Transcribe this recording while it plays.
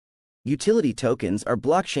Utility tokens are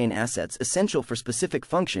blockchain assets essential for specific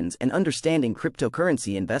functions and understanding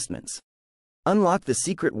cryptocurrency investments. Unlock the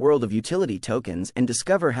secret world of utility tokens and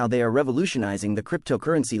discover how they are revolutionizing the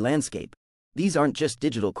cryptocurrency landscape. These aren't just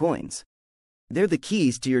digital coins. They're the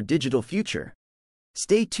keys to your digital future.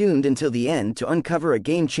 Stay tuned until the end to uncover a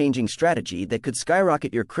game-changing strategy that could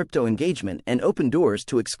skyrocket your crypto engagement and open doors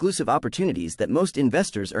to exclusive opportunities that most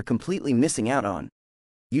investors are completely missing out on.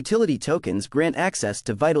 Utility tokens grant access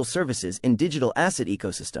to vital services in digital asset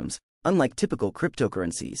ecosystems, unlike typical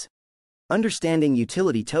cryptocurrencies. Understanding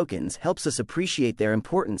utility tokens helps us appreciate their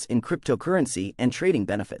importance in cryptocurrency and trading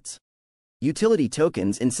benefits. Utility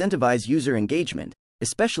tokens incentivize user engagement,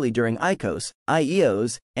 especially during ICOs,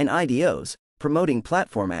 IEOs, and IDOs, promoting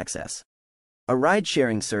platform access. A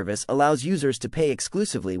ride-sharing service allows users to pay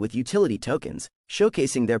exclusively with utility tokens,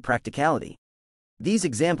 showcasing their practicality. These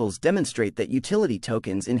examples demonstrate that utility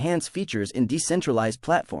tokens enhance features in decentralized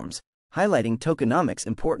platforms, highlighting tokenomics'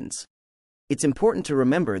 importance. It's important to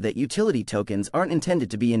remember that utility tokens aren't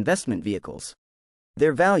intended to be investment vehicles.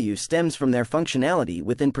 Their value stems from their functionality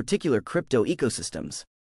within particular crypto ecosystems.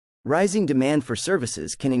 Rising demand for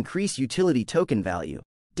services can increase utility token value,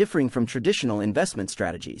 differing from traditional investment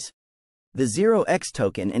strategies. The 0x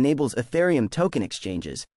token enables Ethereum token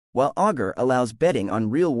exchanges, while Augur allows betting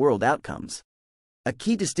on real-world outcomes. A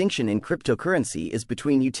key distinction in cryptocurrency is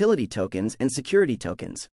between utility tokens and security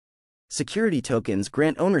tokens. Security tokens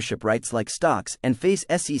grant ownership rights like stocks and face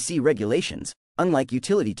SEC regulations, unlike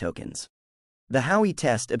utility tokens. The Howey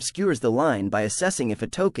test obscures the line by assessing if a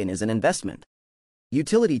token is an investment.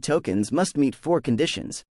 Utility tokens must meet 4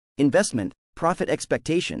 conditions: investment, profit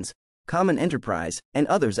expectations, common enterprise, and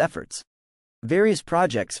others' efforts. Various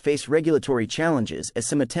projects face regulatory challenges as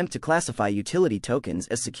some attempt to classify utility tokens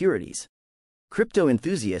as securities. Crypto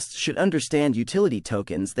enthusiasts should understand utility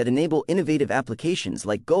tokens that enable innovative applications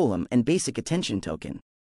like Golem and Basic Attention Token.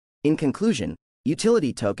 In conclusion,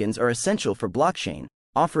 utility tokens are essential for blockchain,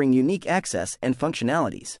 offering unique access and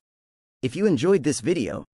functionalities. If you enjoyed this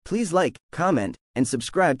video, please like, comment, and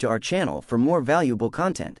subscribe to our channel for more valuable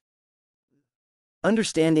content.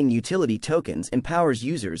 Understanding utility tokens empowers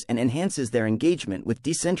users and enhances their engagement with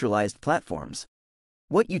decentralized platforms.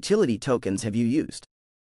 What utility tokens have you used?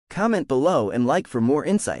 Comment below and like for more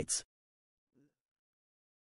insights.